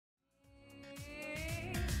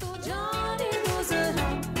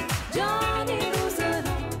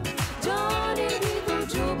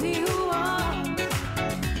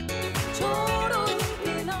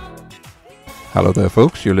Hello there,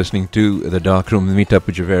 folks. You're listening to the Darkroom with me,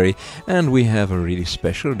 Tapu, and we have a really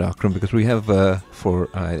special Darkroom because we have, for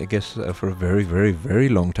a very, very, very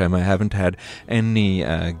long time, I haven't had any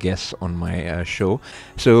guests on my show.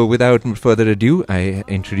 So, without further ado, I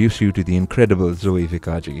introduce you to the incredible Zoe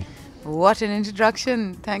Vicajji. What an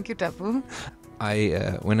introduction! Thank you, Tapu.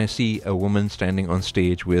 When I see a woman standing on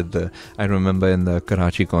stage with, I remember in the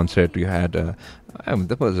Karachi concert you had,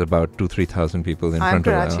 there was about 2,000-3,000 people in front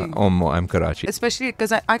Karachi. of I'm Karachi. Especially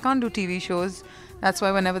because I can't do TV shows. That's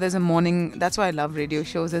why whenever there's a morning, that's why I love radio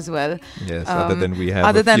shows as well. Yes, other than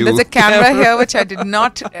there's a camera here which I did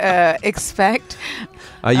not expect.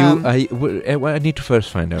 I need to first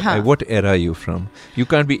find out, what era are you from? You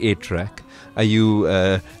can't be 8-track. Are you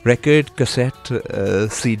record, cassette,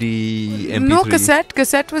 CD, MP3? No,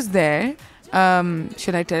 cassette was there.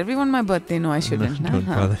 Should I tell everyone my birthday? No, I shouldn't. No, don't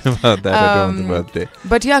bother about that. I don't want the birthday.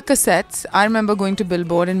 But yeah, cassettes. I remember going to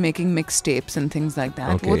Billboard and making mixtapes and things like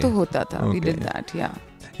that. Okay. Wo to hota tha. We did that, yeah.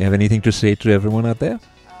 You have anything to say to everyone out there?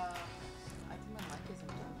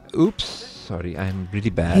 Oops. Sorry, I'm really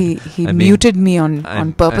bad. He muted me on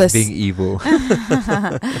purpose. I'm being evil.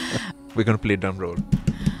 We're going to play drum roll.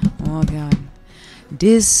 Oh God.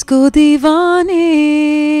 Disco Divane.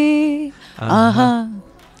 Aha.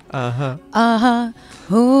 Uh-huh. Aha.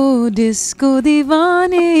 Oh, Disco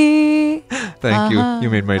Divane. Thank you. You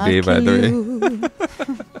made my day, by the way.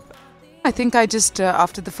 I think I just,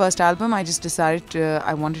 after the first album, I just decided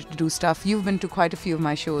I wanted to do stuff. You've been to quite a few of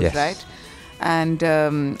my shows, yes. Right? And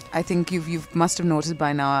I think you must have noticed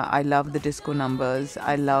by now, I love the disco numbers.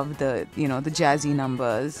 I love the jazzy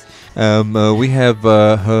numbers. We have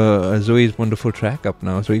Zoe's wonderful track up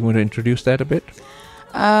now. So you want to introduce that a bit?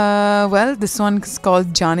 Well, this one is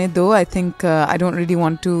called Jaane. I think I don't really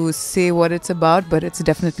want to say what it's about, but it's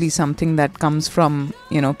definitely something that comes from,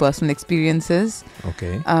 personal experiences.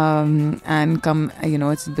 Okay.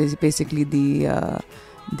 It's basically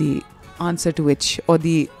the answer to which, or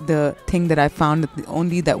the thing that I found that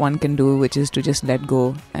only that one can do, which is to just let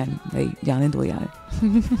go and jaane do yaar.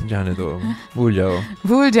 Jaane do. Bhul jao.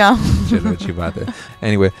 Bhul jao. Chalo, achhi baat hai.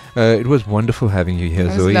 Anyway, it was wonderful having you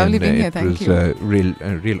here, Zoe. It was lovely being here. Thank you. It was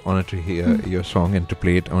a real honor to hear your song and to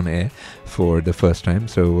play it on air for the first time.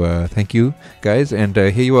 So thank you, guys. And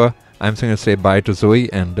here you are. I'm going to say bye to Zoe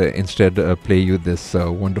and instead play you this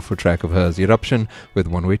wonderful track of hers, Eruption, with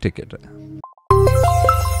One Way Ticket.